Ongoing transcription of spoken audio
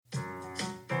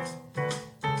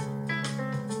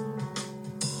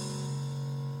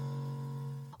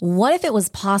What if it was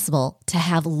possible to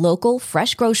have local,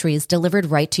 fresh groceries delivered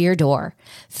right to your door?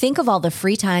 Think of all the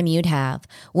free time you'd have.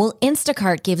 Well,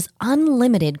 Instacart gives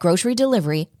unlimited grocery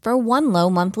delivery for one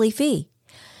low monthly fee.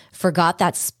 Forgot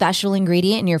that special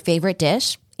ingredient in your favorite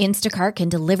dish? Instacart can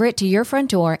deliver it to your front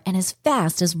door in as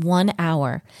fast as 1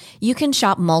 hour. You can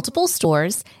shop multiple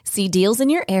stores, see deals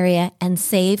in your area, and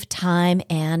save time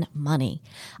and money.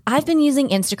 I've been using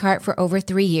Instacart for over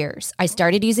 3 years. I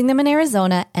started using them in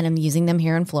Arizona, and I'm using them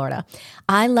here in Florida.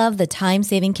 I love the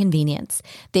time-saving convenience.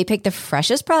 They pick the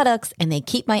freshest products, and they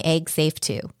keep my eggs safe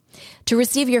too. To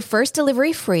receive your first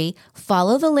delivery free,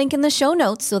 follow the link in the show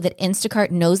notes so that Instacart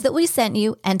knows that we sent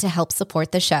you and to help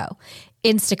support the show.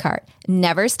 Instacart.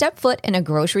 Never step foot in a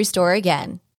grocery store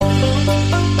again.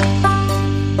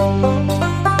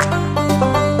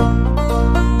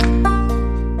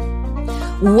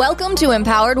 Welcome to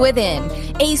Empowered Within,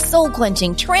 a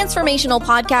soul-quenching, transformational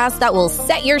podcast that will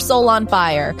set your soul on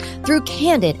fire through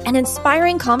candid and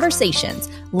inspiring conversations.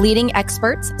 Leading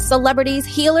experts, celebrities,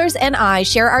 healers, and I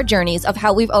share our journeys of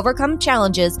how we've overcome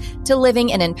challenges to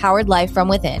living an empowered life from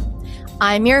within.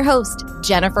 I'm your host,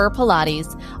 Jennifer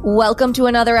Pilates. Welcome to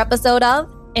another episode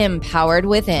of Empowered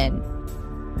Within.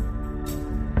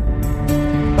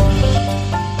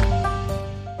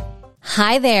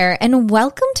 Hi there, and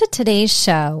welcome to today's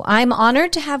show. I'm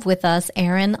honored to have with us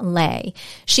Erin.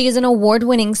 She is an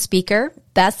award-winning speaker,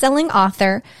 best-selling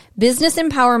author, business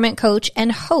empowerment coach, and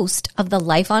host of the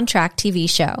Life on Track TV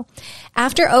show.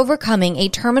 After overcoming a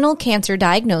terminal cancer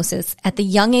diagnosis at the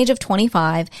young age of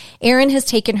 25, Erin has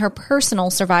taken her personal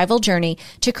survival journey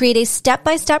to create a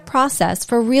step-by-step process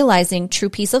for realizing true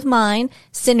peace of mind,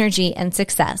 synergy, and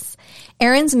success.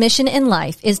 Erin's mission in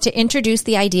life is to introduce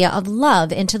the idea of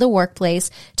love into the workplace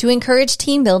to encourage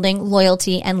team building,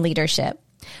 loyalty, and leadership.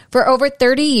 For over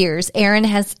 30 years, Erin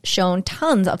has shown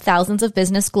tons of thousands of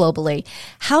business globally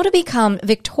how to become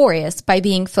victorious by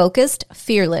being focused,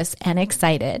 fearless, and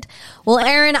excited. Well,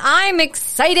 Erin, I'm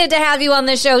excited to have you on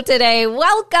the show today.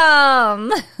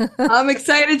 Welcome. I'm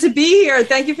excited to be here.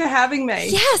 Thank you for having me.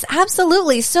 Yes,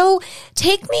 absolutely. So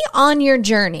take me on your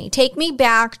journey. Take me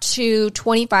back to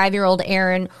 25-year-old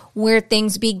Erin, where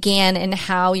things began and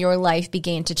how your life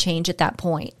began to change at that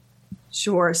point.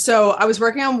 Sure. So I was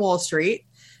working on Wall Street.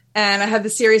 And I had the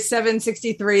Series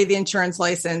 763, the insurance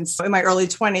license, in my early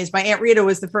 20s. My Aunt Rita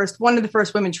was one of the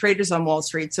first women traders on Wall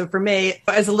Street. So for me,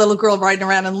 as a little girl riding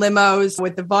around in limos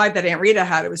with the vibe that Aunt Rita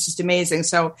had, it was just amazing.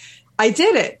 So I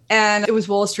did it. And it was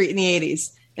Wall Street in the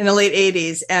 80s, in the late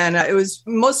 80s. And it was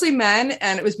mostly men.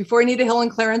 And it was before Anita Hill and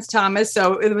Clarence Thomas.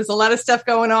 So there was a lot of stuff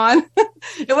going on.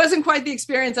 It wasn't quite the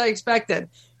experience I expected.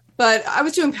 But I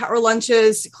was doing power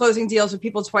lunches, closing deals with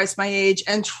people twice my age,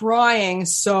 and trying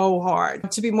so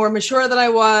hard to be more mature than I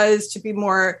was, to be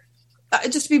more,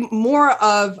 just to be more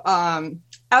of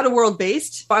outer world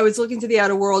based. I was looking to the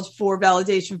outer world for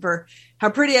validation for how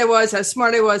pretty I was, how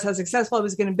smart I was, how successful I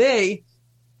was going to be,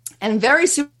 and very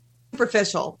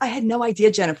superficial. I had no idea,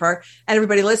 Jennifer, and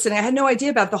everybody listening, I had no idea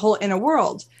about the whole inner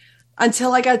world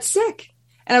until I got sick.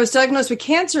 And I was diagnosed with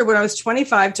cancer when I was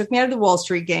 25, took me out of the Wall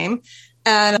Street game.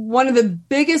 And one of the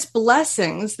biggest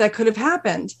blessings that could have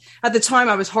happened at the time,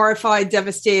 I was horrified,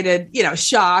 devastated,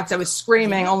 shocked. I was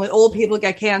screaming, only old people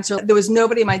get cancer. There was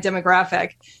nobody in my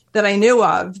demographic that I knew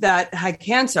of that had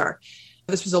cancer.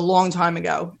 This was a long time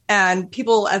ago. And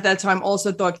people at that time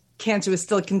also thought cancer was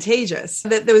still contagious.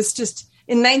 That there was just,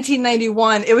 in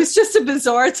 1991, it was just a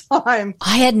bizarre time.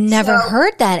 I had never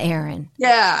heard that, Erin.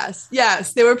 Yes.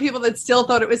 There were people that still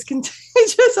thought it was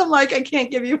contagious. I'm like, I can't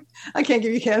give you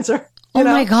cancer. Oh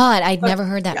my God, I'd never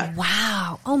heard that. Yeah.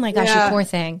 Wow. Oh my gosh, you poor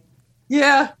thing.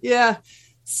 Yeah.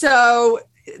 So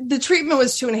the treatment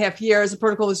was 2.5 years. The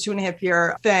protocol was 2.5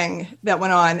 year thing that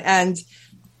went on. And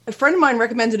a friend of mine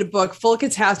recommended a book, Full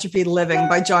Catastrophe Living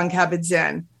by Jon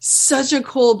Kabat-Zinn. Such a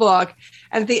cool book.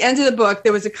 And at the end of the book,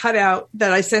 there was a cutout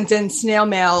that I sent in snail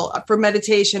mail for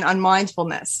meditation on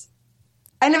mindfulness.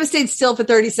 I never stayed still for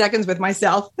 30 seconds with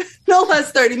myself, no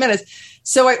less 30 minutes.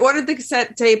 So I ordered the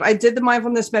cassette tape. I did the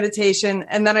mindfulness meditation.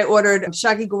 And then I ordered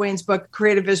Shaki Gawain's book,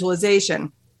 Creative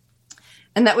Visualization.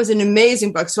 And that was an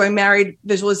amazing book. So I married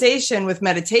visualization with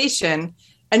meditation,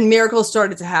 and miracles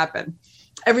started to happen.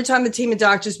 Every time the team of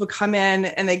doctors would come in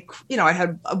and they, I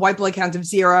had a white blood count of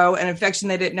 0, an infection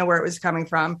they didn't know where it was coming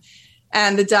from.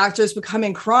 And the doctors would come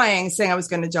in crying, saying I was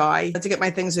going to die. I had to get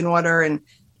my things in order. And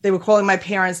they were calling my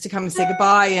parents to come and say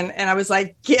goodbye. And I was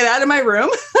like, get out of my room.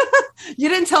 You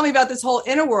didn't tell me about this whole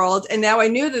inner world. And now I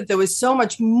knew that there was so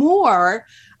much more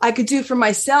I could do for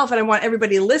myself. And I want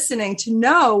everybody listening to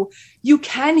know you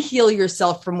can heal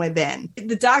yourself from within.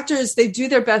 The doctors, they do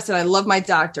their best. And I love my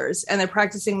doctors, and they're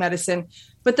practicing medicine.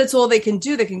 but that's all they can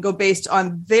do. They can go based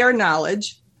on their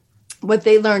knowledge, what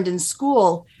they learned in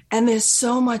school. And there's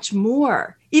so much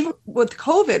more, even with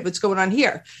COVID, what's going on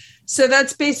here. So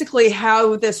that's basically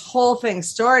how this whole thing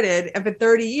started. And for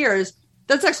 30 years,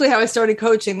 that's actually how I started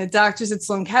coaching. The doctors at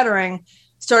Sloan Kettering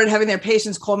started having their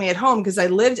patients call me at home because I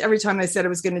lived every time I said I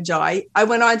was going to die. I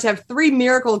went on to have 3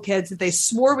 miracle kids that they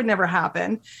swore would never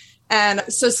happen. And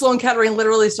so Sloan Kettering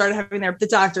literally started having the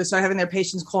doctors started having their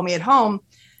patients call me at home.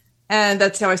 And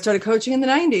that's how I started coaching in the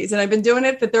 90s. And I've been doing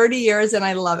it for 30 years and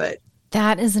I love it.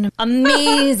 That is an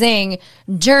amazing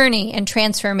journey and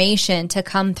transformation to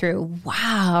come through.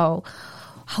 Wow.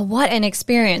 What an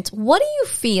experience. What do you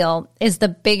feel is the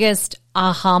biggest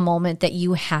aha moment that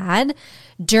you had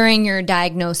during your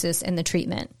diagnosis and the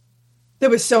treatment? There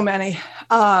was so many.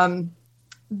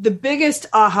 The biggest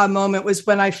aha moment was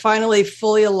when I finally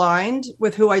fully aligned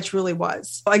with who I truly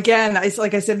was. Again,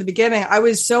 like I said at the beginning, I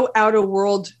was so outer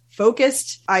world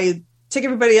focused. I took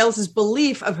everybody else's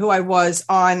belief of who I was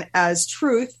on as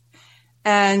truth.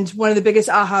 And one of the biggest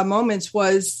aha moments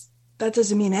was that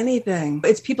doesn't mean anything.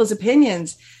 It's people's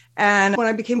opinions. And when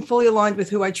I became fully aligned with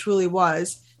who I truly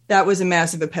was, that was a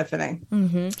massive epiphany.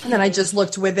 Mm-hmm. And then I just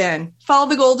looked within. Follow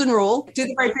the golden rule. Do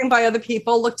the right thing by other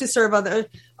people. Look to serve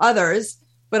others.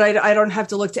 But I don't have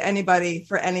to look to anybody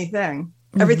for anything.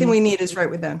 Mm-hmm. Everything we need is right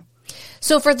within.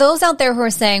 So for those out there who are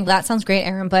saying, that sounds great,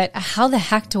 Erin, but how the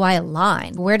heck do I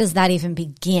align? Where does that even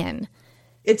begin?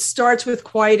 It starts with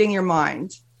quieting your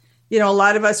mind. You know, a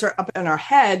lot of us are up in our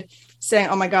head saying,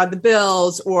 oh my God, the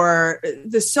bills, or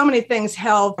there's so many things,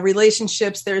 health,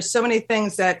 relationships. There's so many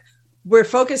things that we're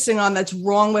focusing on that's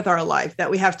wrong with our life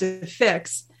that we have to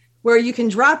fix, where you can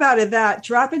drop out of that,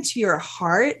 drop into your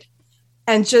heart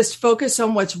and just focus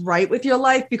on what's right with your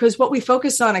life, because what we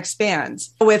focus on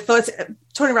expands. With thoughts,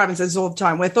 Tony Robbins says all the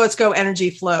time, where thoughts go,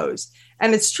 energy flows.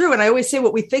 And it's true. And I always say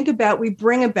what we think about, we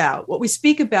bring about. What we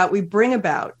speak about, we bring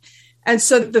about. And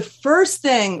so the first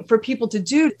thing for people to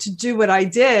do what I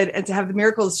did and to have the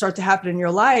miracles start to happen in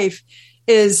your life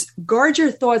is guard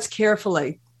your thoughts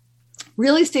carefully.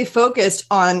 Really stay focused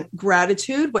on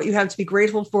gratitude, what you have to be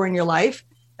grateful for in your life.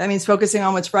 That means focusing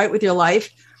on what's right with your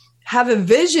life. Have a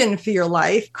vision for your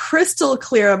life, crystal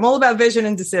clear. I'm all about vision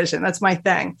and decision. That's my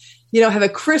thing. You know, have a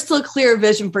crystal clear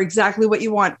vision for exactly what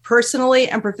you want personally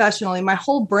and professionally. My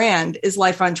whole brand is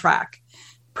Life on Track,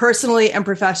 personally and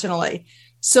professionally.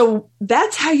 So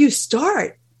that's how you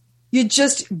start.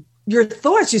 Your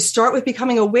thoughts, you start with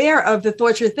becoming aware of the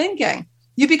thoughts you're thinking.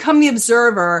 You become the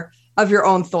observer of your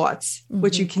own thoughts, mm-hmm.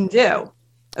 which you can do.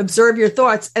 Observe your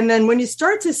thoughts. And then when you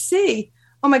start to see,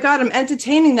 oh my God, I'm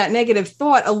entertaining that negative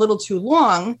thought a little too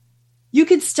long, you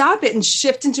could stop it and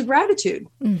shift into gratitude.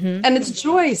 Mm-hmm. And it's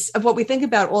choice of what we think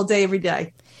about all day, every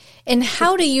day. And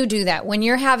how do you do that when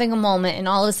you're having a moment and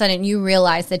all of a sudden you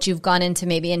realize that you've gone into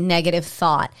maybe a negative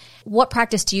thought? What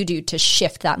practice do you do to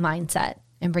shift that mindset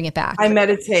and bring it back? I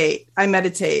meditate.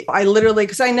 I literally,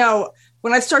 because I know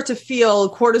when I start to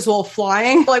feel cortisol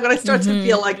flying, like when I start mm-hmm. to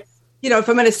feel like, you know, if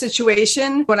I'm in a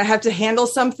situation when I have to handle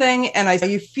something and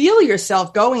you feel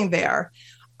yourself going there,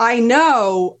 I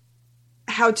know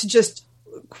how to just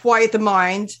quiet the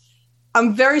mind.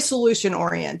 I'm very solution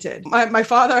oriented. My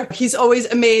father, he's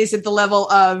always amazed at the level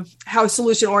of how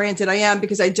solution oriented I am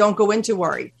because I don't go into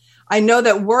worry. I know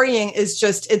that worrying is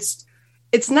just,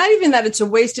 it's not even that it's a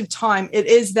waste of time. It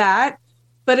is that,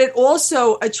 but it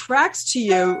also attracts to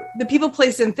you the people,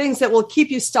 places, and things that will keep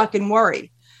you stuck in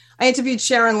worry. I interviewed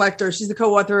Sharon Lechter. She's the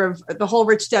co-author of the whole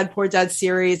Rich Dad, Poor Dad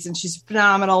series, and she's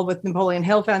phenomenal with Napoleon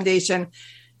Hill Foundation.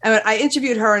 And I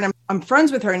interviewed her, and I'm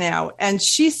friends with her now. And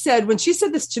she said, when she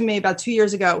said this to me about 2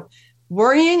 years ago,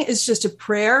 worrying is just a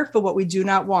prayer for what we do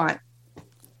not want.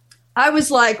 I was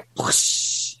like,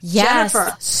 whoosh, yes,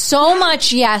 Jennifer. So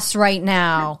much yes right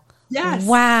now. Yes.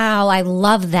 Wow, I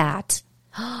love that.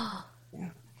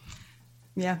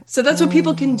 Yeah. So that's what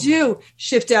people can do.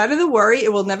 Shift out of the worry.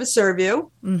 It will never serve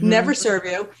you,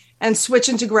 and switch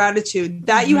into gratitude.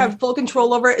 That you have full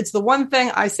control over. It's the one thing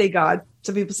I say, God.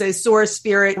 Some people say source,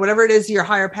 spirit, whatever it is, your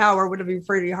higher power, whatever you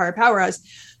refer to your higher power as.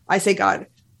 I say God.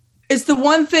 It's the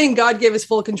one thing God gave us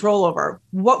full control over.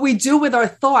 What we do with our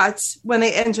thoughts when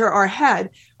they enter our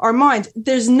head, our mind,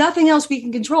 there's nothing else we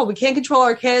can control. We can't control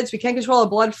our kids. We can't control our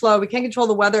blood flow. We can't control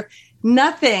the weather.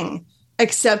 Nothing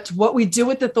except what we do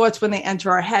with the thoughts when they enter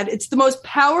our head. It's the most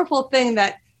powerful thing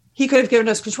that he could have given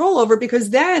us control over, because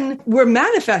then we're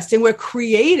manifesting, we're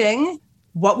creating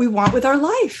what we want with our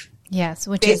life. Yes.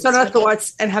 Based on our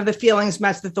thoughts, and have the feelings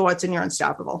match the thoughts, and you're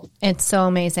unstoppable. It's so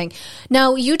amazing.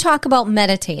 Now, you talk about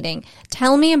meditating.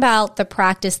 Tell me about the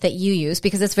practice that you use,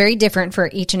 because it's very different for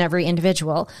each and every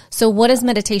individual. So what is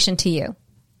meditation to you?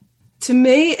 To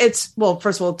me, first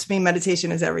of all, to me,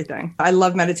 meditation is everything. I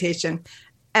love meditation.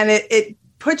 And it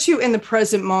puts you in the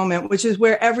present moment, which is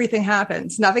where everything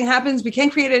happens. Nothing happens. We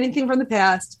can't create anything from the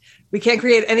past. We can't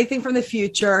create anything from the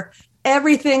future.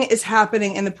 Everything is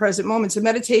happening in the present moment. So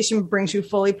meditation brings you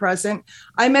fully present.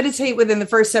 I meditate within the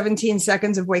first 17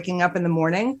 seconds of waking up in the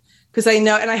morning because I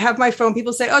know, and I have my phone.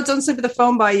 People say, oh, don't sleep with the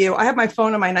phone by you. I have my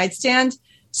phone on my nightstand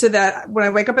so that when I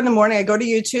wake up in the morning, I go to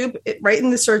YouTube, right in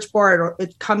the search bar,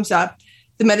 it comes up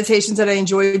the meditations that I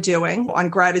enjoy doing on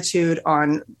gratitude,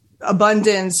 on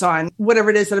abundance, on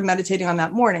whatever it is that I'm meditating on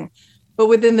that morning. But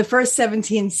within the first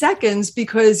 17 seconds,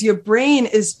 because your brain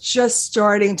is just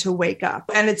starting to wake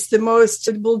up and it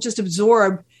will just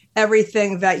absorb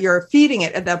everything that you're feeding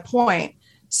it at that point.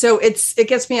 So it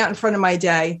gets me out in front of my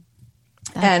day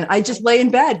and I just lay in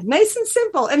bed, nice and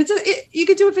simple. And you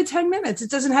could do it for 10 minutes.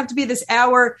 It doesn't have to be this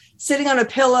hour sitting on a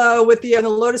pillow with in the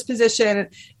lotus position.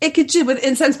 It could just with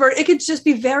incense burn. It could just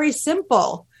be very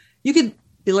simple. You could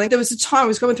be like, there was a time I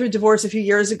was going through a divorce a few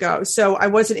years ago. So I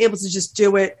wasn't able to just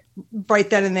do it right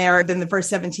then and there than the first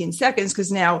 17 seconds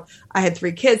because now I had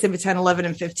 3 kids. They were 10, 11,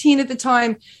 and 15 at the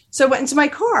time. So I went into my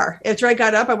car. After I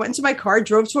got up, I went into my car,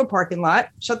 drove to a parking lot,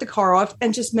 shut the car off,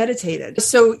 and just meditated.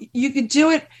 So you could do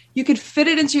it. You could fit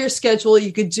it into your schedule.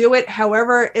 You could do it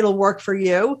however it'll work for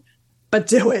you. But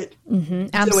do it. Mm-hmm,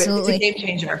 absolutely. Do it. It's a game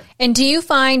changer. And do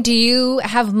you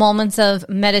have moments of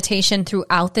meditation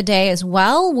throughout the day as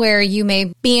well, where you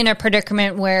may be in a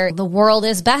predicament where the world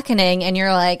is beckoning and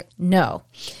you're like, no.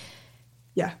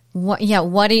 Yeah.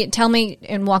 What do you tell me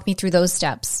and walk me through those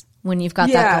steps when you've got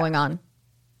that going on?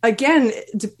 Again,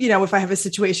 if I have a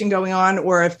situation going on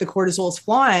or if the cortisol is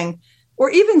flying or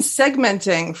even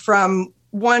segmenting from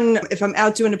one, if I'm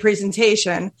out doing a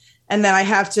presentation and then I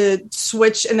have to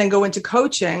switch and then go into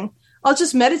coaching, I'll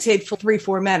just meditate for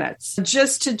 3-4 minutes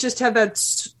just to have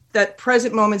that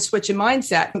present moment switch in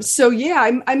mindset. So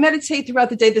I meditate throughout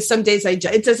the day. There's some days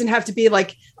it doesn't have to be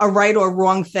like a right or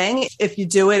wrong thing. If you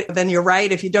do it, then you're right.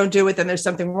 If you don't do it, then there's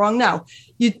something wrong. No,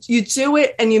 you do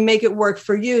it and you make it work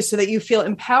for you so that you feel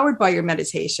empowered by your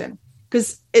meditation.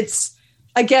 Because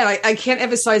again, I can't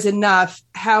emphasize enough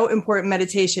how important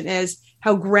meditation is,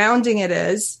 how grounding it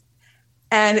is.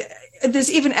 And there's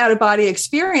even out-of-body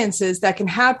experiences that can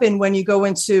happen when you go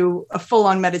into a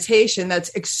full-on meditation that's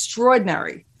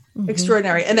extraordinary. Mm-hmm.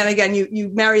 Extraordinary. And then again, you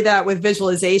marry that with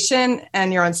visualization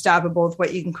and you're unstoppable with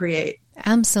what you can create.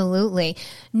 Absolutely.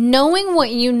 Knowing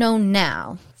what you know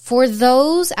now, for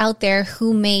those out there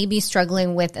who may be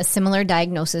struggling with a similar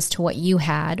diagnosis to what you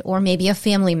had, or maybe a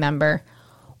family member,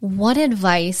 what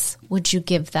advice would you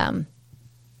give them?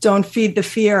 Don't feed the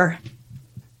fear.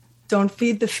 Don't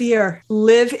feed the fear.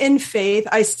 Live in faith.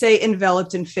 I say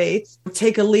enveloped in faith.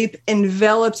 Take a leap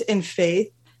enveloped in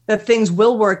faith that things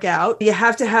will work out. You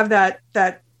have to have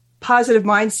that positive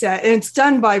mindset. And it's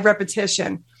done by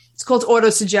repetition. It's called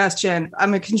autosuggestion.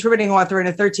 I'm a contributing author in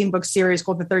a 13-book series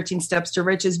called The 13 Steps to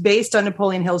Riches, based on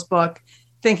Napoleon Hill's book,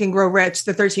 Think and Grow Rich,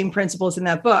 the 13 principles in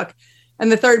that book.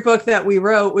 And the third book that we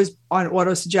wrote was on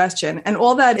autosuggestion. And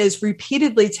all that is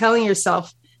repeatedly telling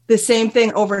yourself the same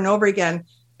thing over and over again,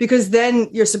 because then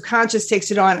your subconscious takes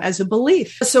it on as a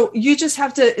belief. So you just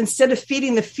have to, instead of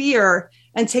feeding the fear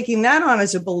and taking that on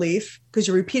as a belief, because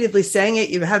you're repeatedly saying it,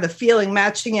 you have the feeling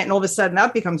matching it, and all of a sudden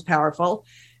that becomes powerful.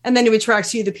 And then it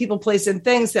attracts you the people, place, and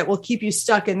things that will keep you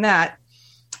stuck in that.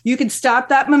 You can stop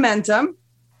that momentum.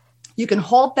 You can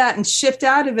halt that and shift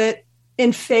out of it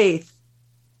in faith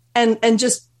and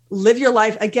just live your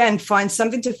life. Again, find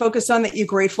something to focus on that you're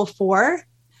grateful for.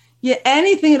 Yeah,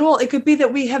 anything at all. It could be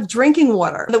that we have drinking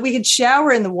water, that we could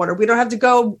shower in the water. We don't have to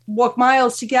go walk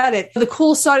miles to get it. The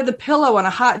cool side of the pillow on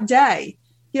a hot day.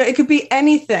 It could be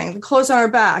anything, the clothes on our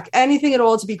back, anything at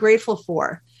all to be grateful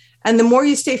for. And the more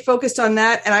you stay focused on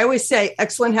that, and I always say,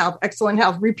 excellent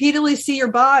health, repeatedly see your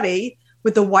body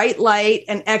with the white light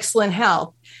and excellent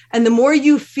health. And the more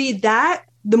you feed that,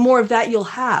 the more of that you'll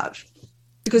have.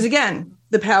 Because again,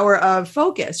 the power of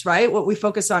focus, right? What we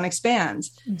focus on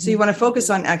expands. Mm-hmm. So you want to focus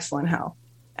on excellent health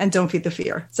and don't feed the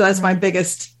fear. So that's my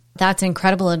biggest. That's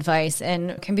incredible advice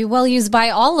and can be well used by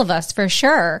all of us for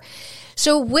sure.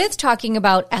 So with talking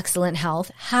about excellent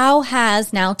health, how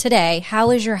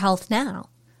is your health now,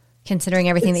 considering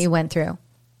everything that you went through?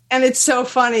 And it's so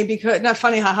funny because, not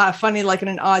funny, funny like in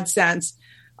an odd sense.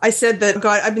 I said that,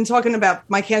 God, I've been talking about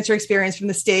my cancer experience from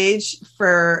the stage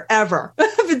forever,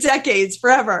 for decades,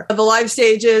 forever. The live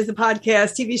stages, the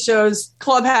podcasts, TV shows,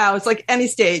 Clubhouse, like any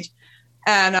stage.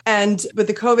 And with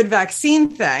the COVID vaccine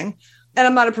thing, And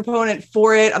I'm not a proponent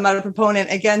for it. I'm not a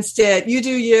proponent against it. You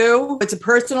do you. It's a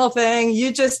personal thing.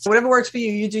 You just, whatever works for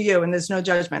you, you do you. And there's no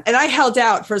judgment. And I held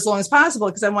out for as long as possible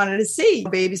because I wanted to see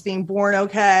babies being born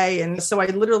okay. And so I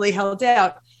literally held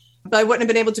out. But I wouldn't have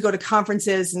been able to go to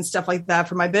conferences and stuff like that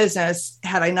for my business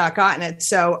had I not gotten it.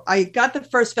 So I got the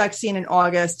first vaccine in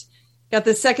August, got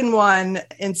the second one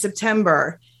in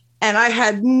September, and I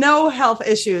had no health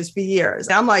issues for years.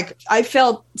 I'm like, I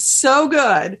felt so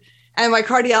good. And my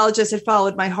cardiologist had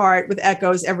followed my heart with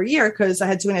echoes every year because I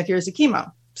had 2.5 years of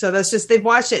chemo. So that's just, they've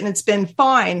watched it and it's been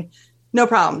fine. No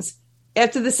problems.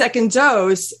 After the second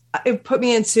dose, it put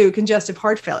me into congestive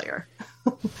heart failure.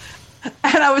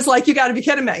 And I was like, you got to be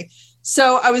kidding me.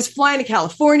 So I was flying to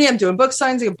California. I'm doing book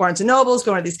signings at Barnes & Nobles,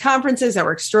 going to these conferences that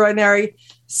were extraordinary,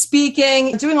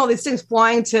 speaking, doing all these things,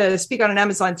 flying to speak on an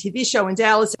Amazon TV show in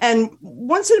Dallas. And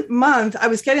once a month, I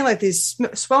was getting like these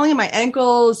swelling in my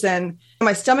ankles and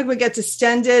my stomach would get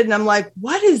distended. And I'm like,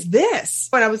 what is this?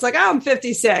 And I was like, oh, I'm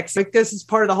 56. Like, this is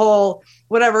part of the whole,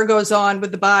 whatever goes on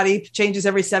with the body, changes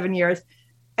every 7 years.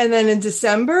 And then in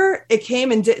December, it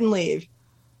came and didn't leave.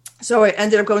 So I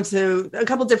ended up going to a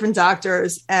couple different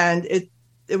doctors and it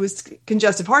was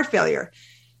congestive heart failure.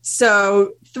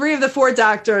 So 3 of the 4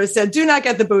 doctors said, do not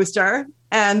get the booster.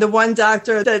 And the one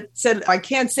doctor that said, I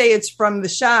can't say it's from the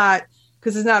shot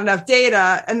because there's not enough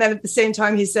data. And then at the same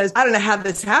time, he says, I don't know how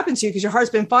this happened to you because your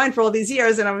heart's been fine for all these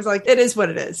years. And I was like, it is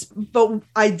what it is. But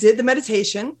I did the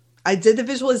meditation. I did the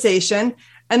visualization.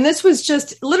 And this was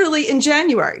just literally in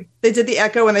January. They did the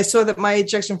echo and they saw that my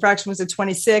ejection fraction was at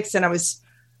 26. And it was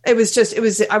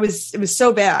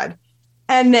so bad.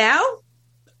 And now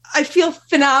I feel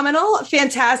phenomenal,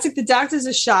 fantastic. The doctors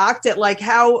are shocked at like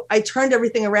how I turned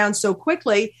everything around so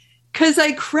quickly because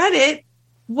I credit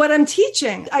what I'm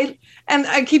teaching. I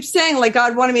keep saying like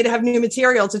God wanted me to have new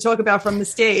material to talk about from the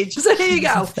stage. So there you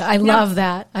go. I love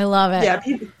that. I love it.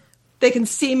 Yeah, they can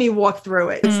see me walk through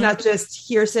it. It's not just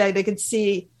hearsay. They can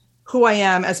see who I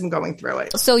am as I'm going through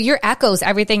it. So your echoes,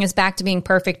 everything is back to being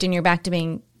perfect and you're back to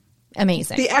being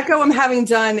amazing. The echo I'm having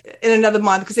done in another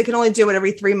month because they can only do it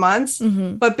every 3 months.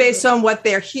 Mm-hmm. But based on what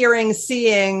they're hearing,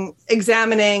 seeing,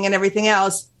 examining, and everything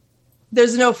else,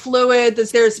 there's no fluid.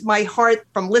 There's my heart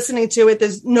from listening to it.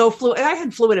 There's no fluid. I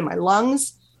had fluid in my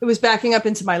lungs. It was backing up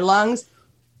into my lungs.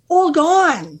 All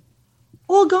gone.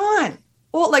 All gone.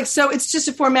 So it's just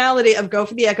a formality of go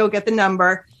for the echo, get the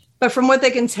number. But from what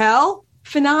they can tell,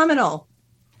 phenomenal.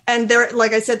 And they're,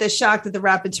 like I said, they're shocked at the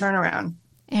rapid turnaround.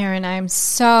 Erin, I'm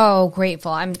so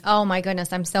grateful. Oh my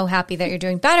goodness, I'm so happy that you're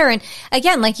doing better. And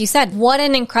again, like you said, what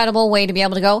an incredible way to be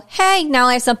able to go, hey, now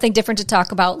I have something different to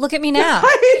talk about. Look at me now.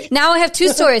 Now I have 2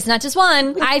 stories, not just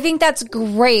one. I think that's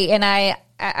great. And I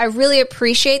really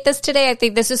appreciate this today. I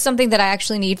think this is something that I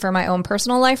actually need for my own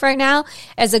personal life right now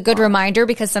as a good reminder,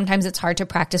 because sometimes it's hard to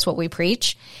practice what we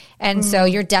preach. And so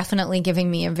you're definitely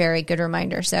giving me a very good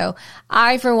reminder. So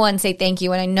I, for one, say thank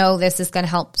you. And I know this is going to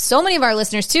help so many of our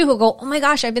listeners too, who go, oh my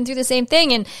gosh, I've been through the same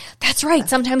thing. And that's right.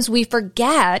 Sometimes we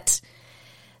forget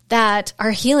that our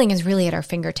healing is really at our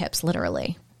fingertips,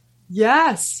 literally.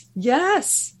 Yes.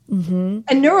 Yes. Mm-hmm.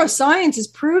 And neuroscience is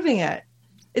proving it.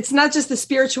 It's not just the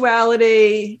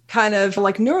spirituality kind of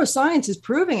like neuroscience is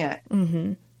proving it.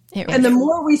 Mm-hmm. And the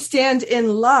more we stand in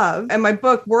love, and my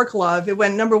book, Work Love, it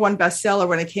went #1 bestseller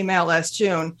when it came out last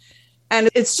June. And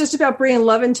it's just about bringing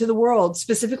love into the world,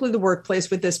 specifically the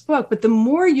workplace with this book. But the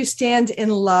more you stand in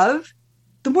love,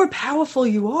 the more powerful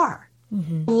you are.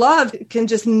 Mm-hmm. Love can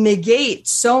just negate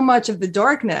so much of the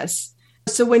darkness.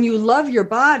 So when you love your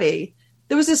body,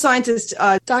 there was a scientist,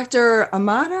 Dr.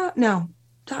 Amata. No,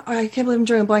 I can't believe I'm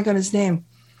drawing a blank on his name.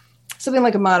 Something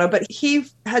like Amato, but he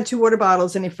had 2 water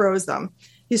bottles and he froze them.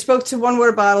 He spoke to one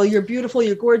water bottle, you're beautiful,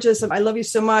 you're gorgeous, I love you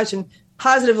so much, and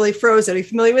positively froze it. Are you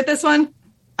familiar with this one?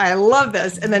 I love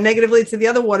this. And then negatively to the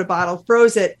other water bottle,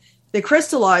 froze it. They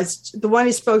crystallized. The one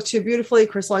he spoke to beautifully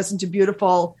crystallized into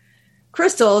beautiful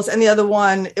crystals, and the other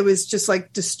one, it was just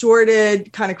like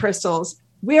distorted kind of crystals.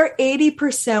 We're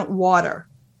 80% water.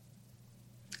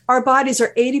 Our bodies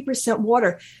are 80%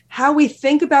 water. How we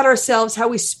think about ourselves, how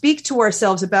we speak to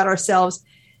ourselves about ourselves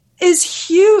is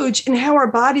huge in how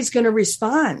our body's going to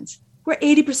respond. We're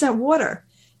 80% water.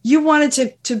 You want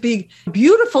it to be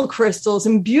beautiful crystals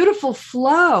and beautiful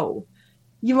flow.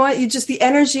 You just the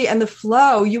energy and the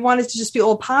flow. You want it to just be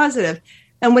all positive.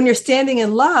 And when you're standing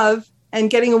in love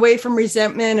and getting away from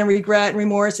resentment and regret and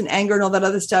remorse and anger and all that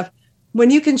other stuff,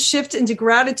 when you can shift into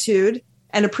gratitude,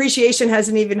 and appreciation has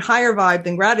an even higher vibe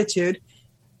than gratitude,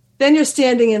 then you're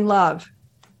standing in love.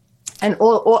 And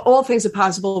all things are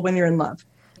possible when you're in love.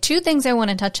 2 things I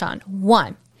want to touch on.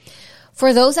 1,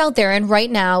 for those out there, and right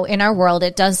now in our world,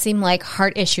 it does seem like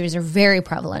heart issues are very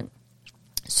prevalent.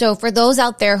 So for those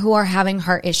out there who are having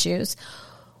heart issues,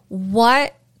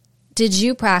 what did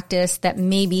you practice that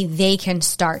maybe they can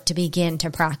start to begin to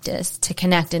practice, to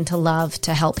connect and to love,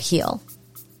 to help heal?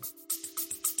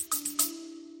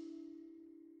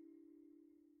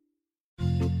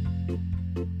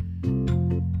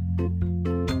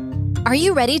 Are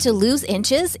you ready to lose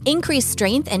inches, increase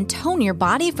strength, and tone your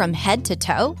body from head to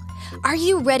toe? Are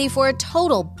you ready for a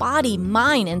total body,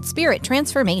 mind, and spirit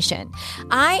transformation?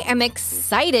 I am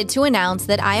excited to announce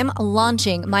that I am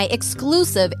launching my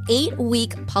exclusive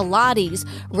 8-week Pilates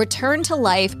Return to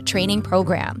Life training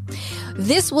program.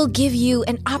 This will give you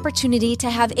an opportunity to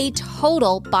have a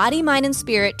total body, mind, and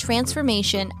spirit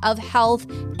transformation of health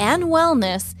and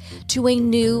wellness to a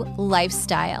new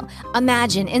lifestyle.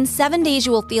 Imagine in 7 days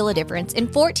you will feel a difference, in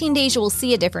 14 days you will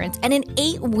see a difference, and in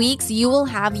 8 weeks you will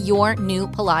have your new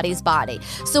Pilates body.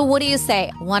 So what do you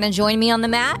say? Want to join me on the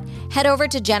mat? Head over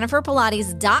to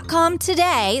jenniferpilates.com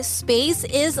today. Space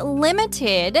is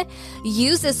limited.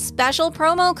 Use this special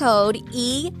promo code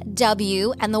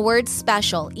EW and the word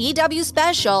special, EW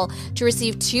special, to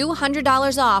receive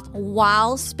 $200 off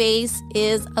while space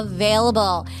is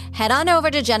available. Head on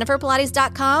over to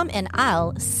jenniferpilates.com and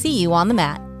I'll see you on the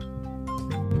mat.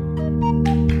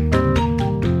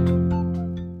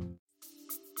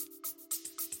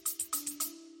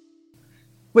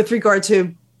 With regard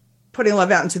to putting love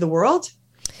out into the world,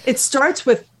 it starts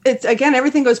with, again,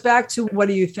 everything goes back to what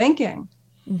are you thinking?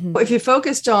 Mm-hmm. If you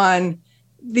focused on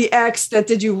the ex that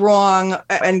did you wrong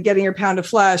and getting your pound of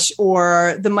flesh,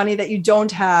 or the money that you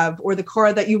don't have, or the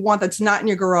car that you want that's not in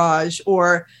your garage,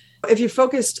 or if you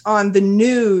focused on the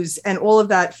news and all of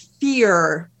that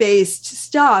fear-based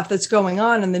stuff that's going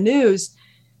on in the news,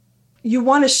 you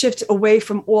want to shift away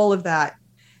from all of that.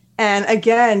 And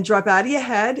again, drop out of your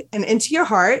head and into your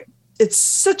heart. It's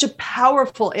such a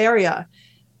powerful area,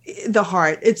 the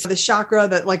heart. It's the chakra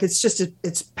that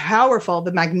it's powerful,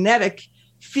 the magnetic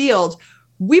field.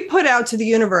 We put out to the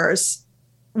universe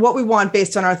what we want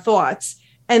based on our thoughts.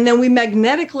 And then we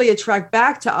magnetically attract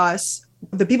back to us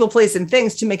the people, place, and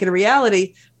things to make it a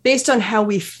reality based on how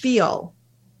we feel.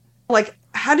 Like,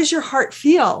 how does your heart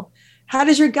feel? How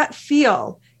does your gut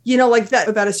feel? Like that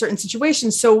about a certain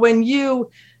situation. So when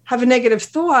you have a negative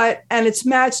thought and it's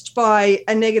matched by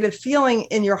a negative feeling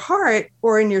in your heart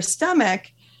or in your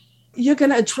stomach, you're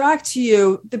going to attract to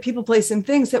you the people, place, and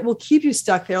things that will keep you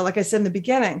stuck there, like I said in the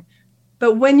beginning.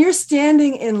 But when you're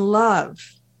standing in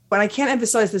love, and I can't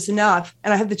emphasize this enough,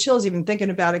 and I have the chills even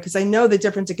thinking about it because I know the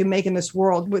difference it can make in this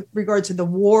world with regard to the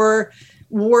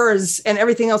wars and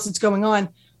everything else that's going on.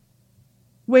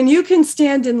 When you can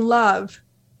stand in love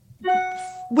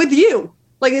with you,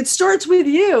 like it starts with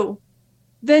you,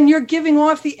 then you're giving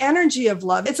off the energy of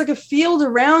love. It's like a field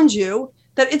around you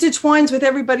that intertwines with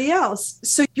everybody else.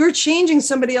 So you're changing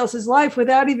somebody else's life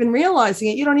without even realizing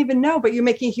it. You don't even know, but you're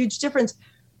making a huge difference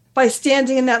by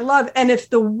standing in that love. And if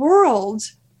the world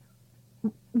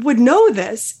would know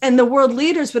this and the world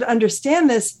leaders would understand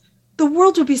this, the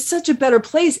world would be such a better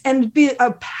place and be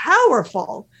a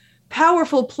powerful,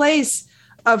 powerful place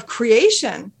of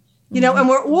creation. And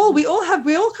we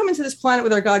all come into this planet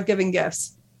with our God-given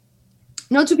gifts.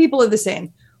 No two people are the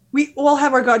same. We all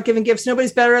have our God-given gifts.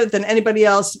 Nobody's better than anybody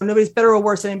else. Nobody's better or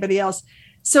worse than anybody else.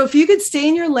 So if you could stay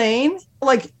in your lane,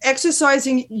 like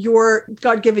exercising your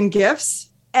God-given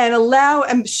gifts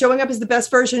and showing up as the best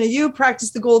version of you,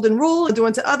 practice the golden rule, do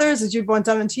unto others as you've done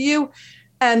unto you,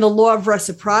 and the law of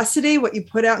reciprocity, what you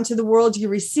put out into the world, you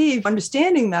receive,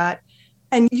 understanding that,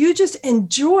 and you just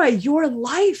enjoy your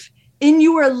life in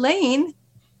your lane,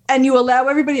 and you allow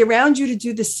everybody around you to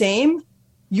do the same,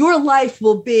 your life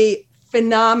will be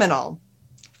phenomenal.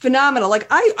 Phenomenal. Like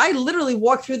I literally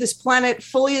walk through this planet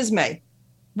fully as me.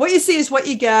 What you see is what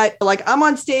you get. Like I'm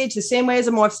on stage the same way as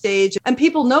I'm off stage, and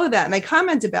people know that and they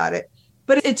comment about it.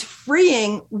 But it's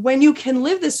freeing when you can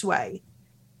live this way.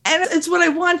 And it's what I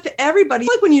want for everybody.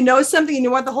 Like when you know something and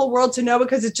you want the whole world to know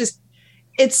because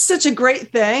it's such a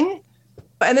great thing.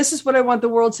 And this is what I want the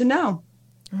world to know.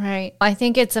 Right. I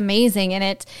think it's amazing.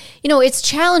 And it's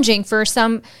challenging for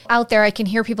some out there. I can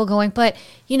hear people going, but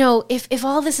if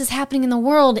all this is happening in the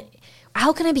world,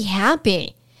 how can I be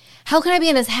happy? How can I be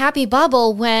in this happy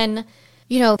bubble when,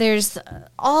 there's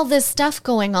all this stuff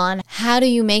going on? How do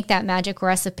you make that magic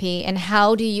recipe? And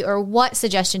what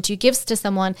suggestion do you give to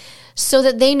someone so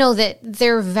that they know that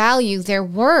their value, their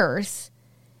worth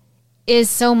is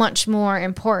so much more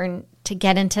important to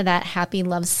get into that happy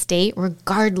love state,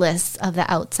 regardless of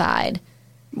the outside?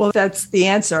 Well, that's the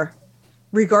answer.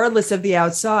 Regardless of the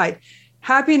outside,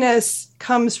 happiness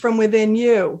comes from within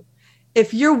you.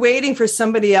 If you're waiting for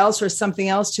somebody else or something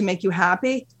else to make you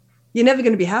happy, you're never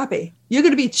going to be happy. You're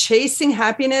going to be chasing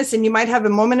happiness, and you might have a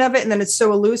moment of it, and then it's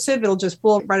so elusive, it'll just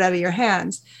fall right out of your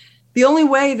hands. The only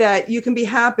way that you can be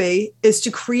happy is to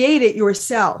create it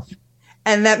yourself.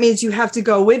 And that means you have to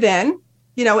go within,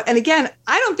 and again,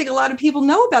 I don't think a lot of people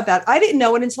know about that. I didn't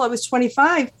know it until I was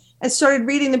 25 and started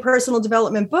reading the personal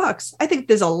development books. I think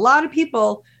there's a lot of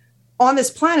people on this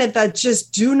planet that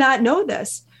just do not know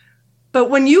this. But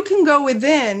when you can go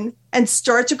within and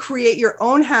start to create your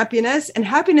own happiness, and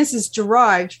happiness is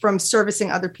derived from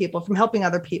servicing other people, from helping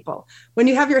other people. When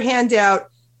you have your hand out,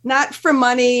 not for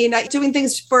money, not doing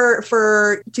things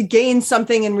to gain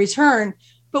something in return,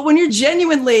 but when you're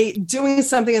genuinely doing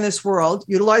something in this world,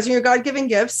 utilizing your God-given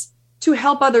gifts to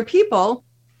help other people,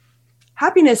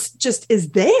 happiness just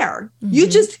is there.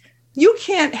 Mm-hmm. You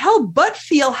can't help but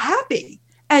feel happy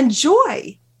and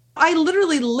joy. I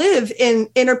literally live in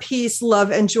inner peace,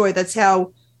 love, and joy. That's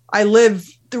how I live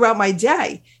throughout my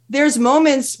day. There's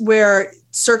moments where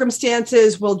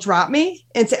circumstances will drop me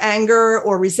into anger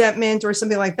or resentment or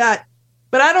something like that,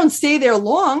 but I don't stay there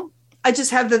long. I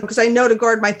just have because I know to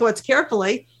guard my thoughts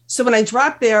carefully. So when I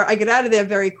drop there, I get out of there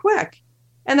very quick.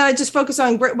 And then I just focus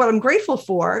on what I'm grateful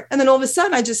for. And then all of a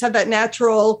sudden, I just have that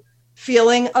natural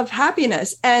feeling of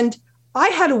happiness. And I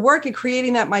had to work at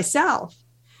creating that myself.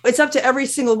 It's up to every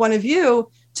single one of you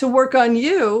to work on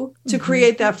you to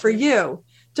create that for you.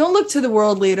 Don't look to the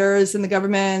world leaders and the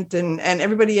government and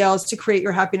everybody else to create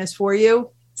your happiness for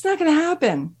you. It's not going to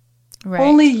happen. Right.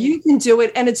 Only you can do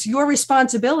it. And it's your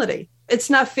responsibility. It's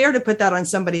not fair to put that on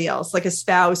somebody else, like a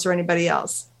spouse or anybody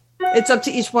else. It's up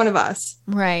to each one of us.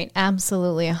 Right.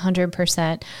 Absolutely.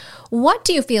 100%. What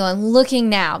do you feel in looking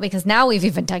now? Because now we've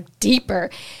even dug deeper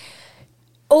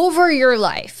over your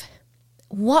life.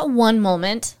 What one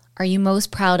moment are you most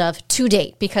proud of to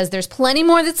date? Because there's plenty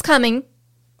more that's coming.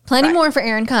 Plenty more for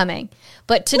Erin coming.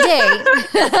 But today...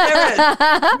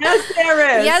 Yes,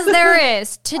 there is. Yes, there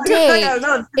is. Today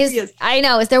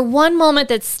is there one moment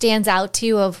that stands out to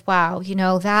you of, wow,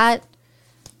 that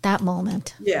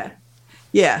moment? Yeah.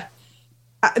 Yeah.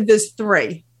 There's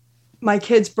 3. My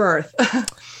kid's birth.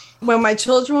 When my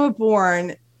children were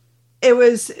born, it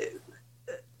was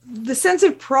the sense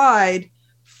of pride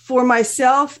for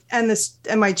myself and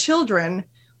my children.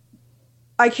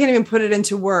 I can't even put it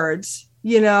into words.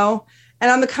 And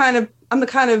I'm the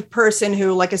kind of person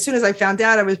who, like, as soon as I found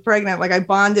out I was pregnant, like, I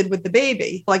bonded with the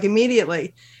baby, like,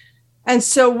 immediately. And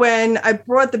so when I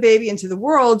brought the baby into the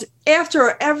world,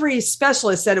 after every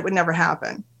specialist said it would never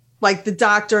happen, like, the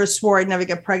doctor swore I'd never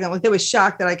get pregnant, like, they was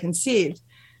shocked that I conceived.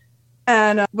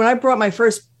 And when I brought my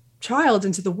first child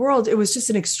into the world, it was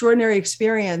just an extraordinary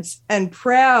experience and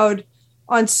proud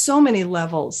on so many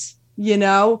levels,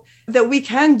 that we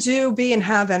can do, be, and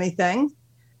have anything.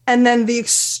 And then the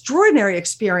extraordinary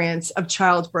experience of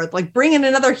childbirth, like bringing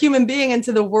another human being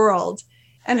into the world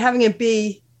and having it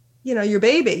be, your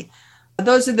baby.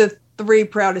 Those are the 3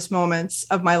 proudest moments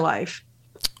of my life.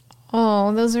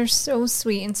 Oh, those are so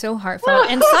sweet and so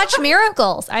heartfelt and such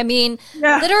miracles. I mean,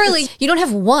 literally, you don't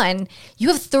have 1, you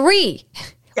have 3.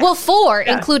 Yeah. Well, 4,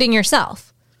 including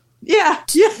yourself. Yeah.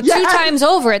 2 times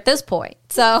over at this point.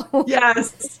 So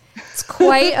yes. It's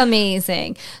quite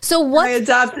amazing. So I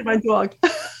adopted my dog.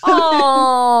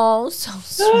 Oh, so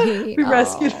sweet. We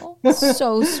rescued.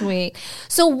 So sweet.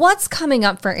 So what's coming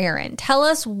up for Erin? Tell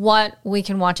us what we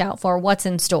can watch out for. What's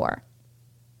in store?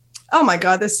 Oh my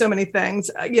God, there's so many things.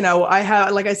 I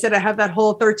have, like I said, I have that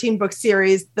whole 13 book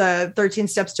series, the 13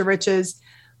 Steps to Riches,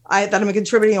 that I'm a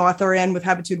contributing author in with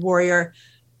Habitude Warrior.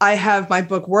 I have my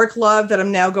book, Work Love, that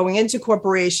I'm now going into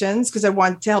corporations because I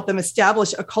want to help them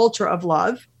establish a culture of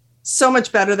love. So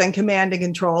much better than command and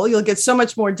control. You'll get so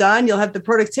much more done. You'll have the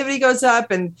productivity goes up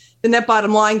and the net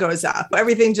bottom line goes up.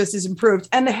 Everything just is improved.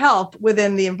 And the health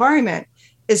within the environment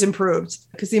is improved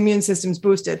because the immune system's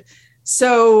boosted.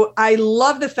 So I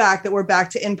love the fact that we're back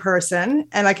to in-person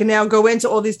and I can now go into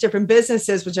all these different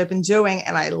businesses, which I've been doing,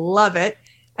 and I love it.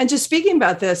 And just speaking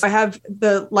about this, I have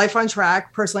the Life on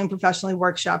Track, personally and professionally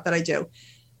workshop that I do.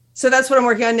 So that's what I'm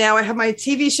working on now. I have my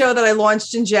TV show that I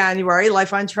launched in January,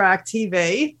 Life on Track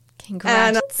TV.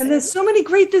 Congrats. And there's just so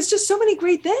many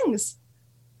great things,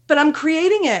 but I'm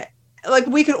creating it. Like,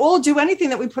 we can all do anything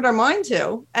that we put our mind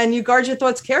to, and you guard your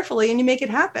thoughts carefully and you make it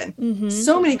happen. Mm-hmm.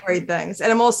 So many great things.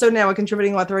 And I'm also now a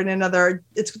contributing author in another,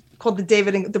 it's called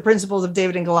the Principles of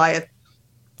David and Goliath.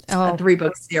 A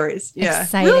 3-book series. Yeah.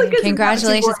 Exciting. Really,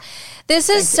 congratulations. This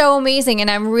is so amazing. And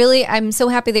I'm so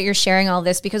happy that you're sharing all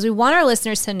this because we want our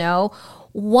listeners to know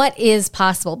what is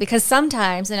possible, because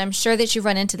sometimes, and I'm sure that you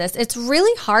run into this, it's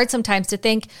really hard sometimes to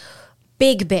think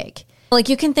big. Like,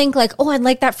 you can think like, oh, I'd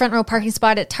like that front row parking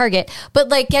spot at Target, but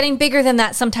like getting bigger than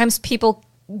that, sometimes people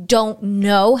don't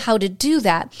know how to do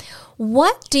that.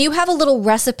 What do you have a little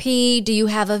recipe? Do you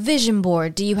have a vision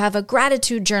board? Do you have a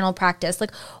gratitude journal practice?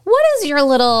 Like, what is your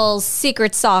little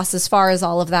secret sauce as far as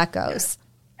all of that goes?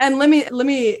 And let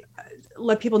me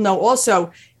let people know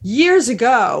also, years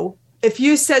ago, if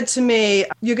you said to me,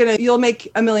 you'll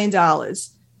make $1 million.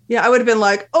 Yeah, I would have been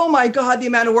like, oh my God, the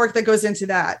amount of work that goes into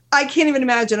that. I can't even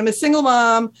imagine. I'm a single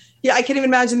mom. Yeah, I can't even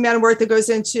imagine the amount of work that goes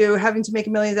into having to make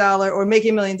 $1 million or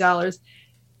making $1 million.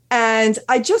 And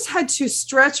I just had to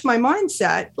stretch my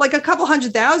mindset. Like a couple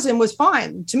 100,000 was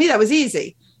fine. To me, that was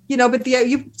easy. But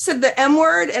you said the M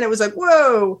word and it was like,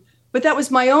 whoa, but that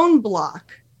was my own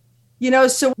block.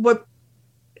 So what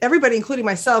everybody, including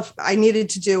myself, I needed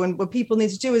to do, and what people need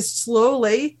to do is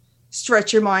slowly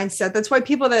stretch your mindset. That's why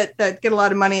people that get a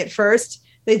lot of money at first,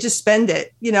 they just spend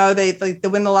it. They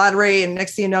win the lottery and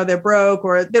next thing you know, they're broke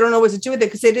or they don't know what to do with it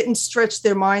because they didn't stretch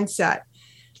their mindset.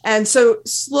 And so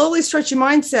slowly stretch your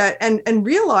mindset and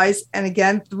realize, and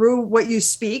again, through what you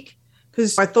speak,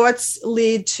 because our thoughts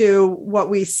lead to what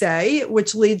we say,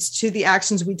 which leads to the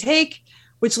actions we take,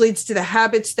 which leads to the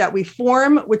habits that we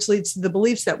form, which leads to the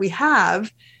beliefs that we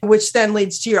have, which then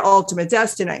leads to your ultimate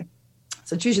destiny.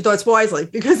 So choose your thoughts wisely,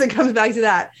 because it comes back to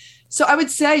that. So I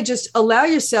would say just allow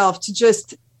yourself to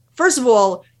just, first of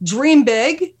all, dream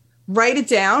big, write it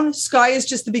down. Sky is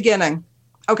just the beginning.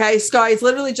 Okay, sky is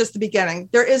literally just the beginning.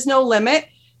 There is no limit.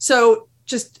 So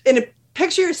just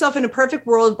picture yourself in a perfect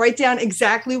world, write down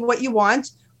exactly what you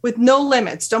want with no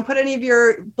limits. Don't put any of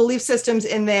your belief systems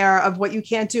in there of what you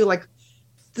can't do. Like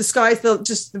the sky is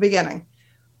just the beginning.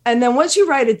 And then once you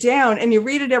write it down and you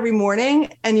read it every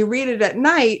morning and you read it at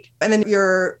night, and then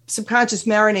your subconscious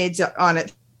marinades on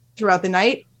it throughout the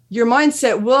night, your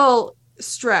mindset will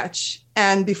stretch.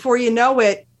 And before you know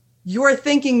it, your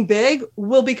thinking big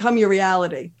will become your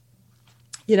reality.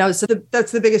 So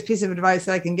that's the biggest piece of advice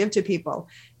that I can give to people.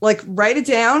 Like, write it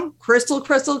down, crystal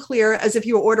clear, as if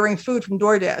you were ordering food from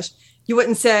DoorDash. You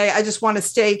wouldn't say, I just want a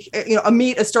steak, a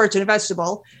meat, a starch, and a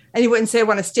vegetable. And you wouldn't say, I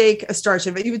want a steak, a starch,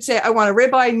 and you would say, I want a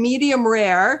ribeye medium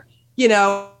rare,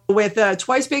 with a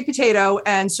twice baked potato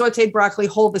and sauteed broccoli,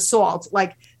 hold the salt.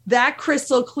 Like that,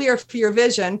 crystal clear for your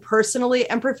vision, personally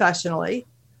and professionally,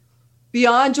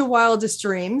 beyond your wildest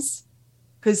dreams.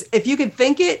 Because if you can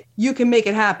think it, you can make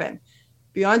it happen.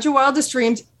 Beyond your wildest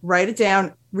dreams, write it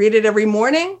down, read it every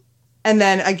morning, and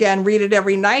then again, read it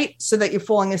every night so that you're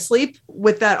falling asleep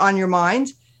with that on your mind.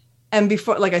 And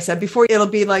before, like I said, before, it'll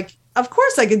be like, of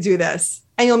course I can do this,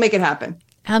 and you'll make it happen.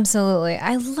 Absolutely.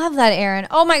 I love that, Erin.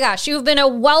 Oh my gosh, you've been a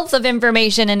wealth of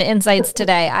information and insights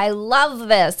today. I love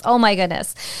this. Oh my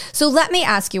goodness. So let me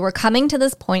ask you, we're coming to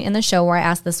this point in the show where I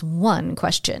ask this one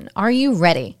question. Are you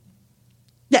ready?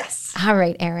 Yes. All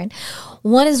right, Erin.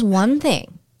 What is one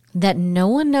thing that no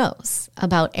one knows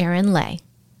about Erin Lay?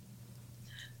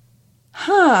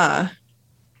 I'm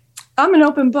an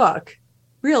open book.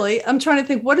 Really. I'm trying to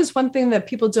think, what is one thing that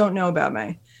people don't know about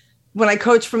me? When I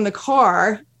coach from the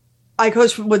car,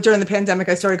 during the pandemic,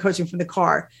 I started coaching from the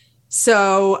car.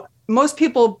 So most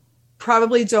people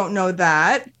probably don't know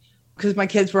that, because my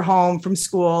kids were home from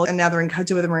school and now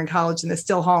two of them are in college and they're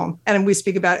still home. And we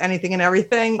speak about anything and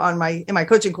everything in my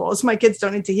coaching calls. My kids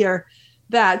don't need to hear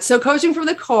that. So coaching from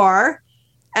the car.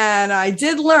 And I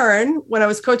did learn when I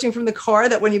was coaching from the car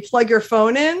that when you plug your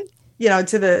phone in,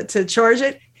 to charge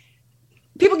it,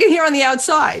 people can hear on the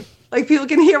outside. Like, people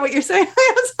can hear what you're saying on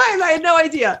the outside. I had no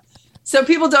idea. So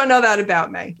people don't know that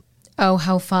about me. Oh,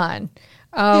 how fun.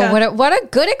 Oh, yeah. What a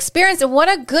good experience. And what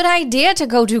a good idea to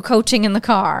go do coaching in the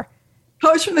car.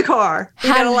 Coach from the car.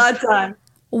 You get a lot done.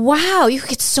 Wow. You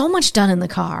get so much done in the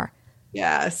car.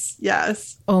 Yes.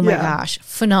 Oh my gosh.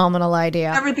 Phenomenal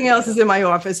idea. Everything else is in my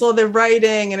office. Well, the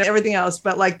writing and everything else,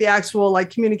 but like the actual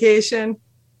communication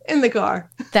in the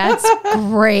car. That's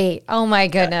great. Oh my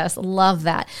goodness. Love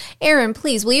that. Erin,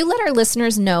 please, will you let our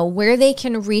listeners know where they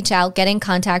can reach out, get in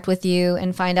contact with you,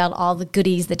 and find out all the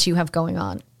goodies that you have going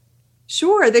on?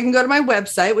 Sure. They can go to my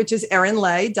website, which is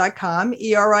erinley.com,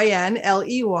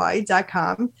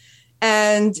 ERINLEY.com.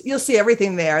 And you'll see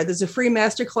everything there. There's a free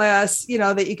masterclass,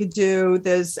 that you could do.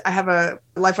 I have a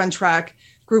Life on Track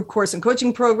group course and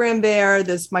coaching program there.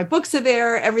 My books are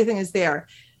there. Everything is there.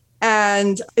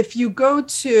 And if you go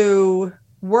to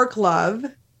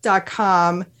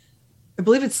worklove.com, I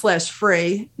believe it's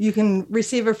 /free, you can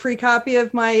receive download a free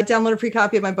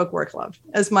copy of my book, Work Love,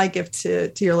 as my gift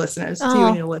to your listeners, to you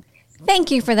and your listeners.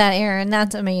 Thank you for that, Erin.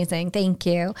 That's amazing. Thank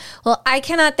you. Well, I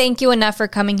cannot thank you enough for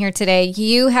coming here today.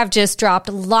 You have just dropped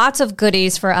lots of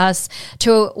goodies for us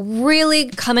to really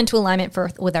come into alignment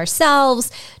with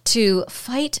ourselves, to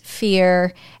fight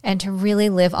fear, and to really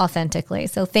live authentically.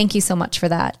 So thank you so much for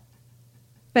that.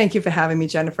 Thank you for having me,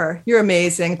 Jennifer. You're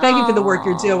amazing. Thank you for the work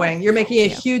you're doing. You're making a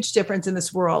huge difference in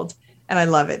this world, and I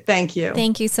love it. Thank you.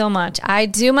 Thank you so much. I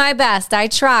do my best. I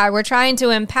try. We're trying to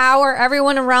empower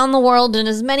everyone around the world in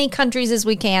as many countries as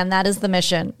we can. That is the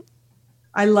mission.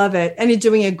 I love it. And you're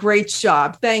doing a great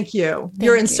job. Thank you.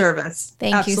 You're in service.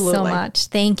 Thank you so much.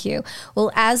 Thank you.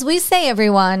 Well, as we say,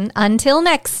 everyone, until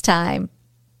next time.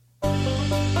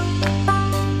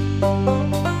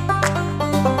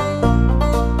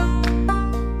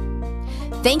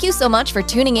 Thank you so much for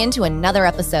tuning in to another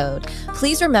episode.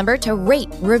 Please remember to rate,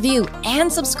 review,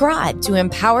 and subscribe to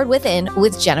Empowered Within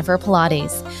with Jennifer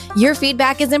Pilates. Your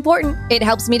feedback is important. It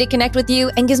helps me to connect with you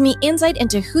and gives me insight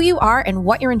into who you are and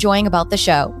what you're enjoying about the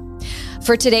show.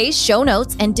 For today's show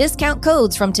notes and discount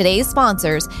codes from today's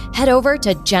sponsors, head over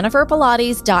to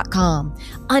jenniferpilates.com.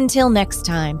 Until next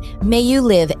time, may you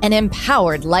live an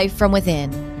empowered life from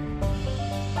within.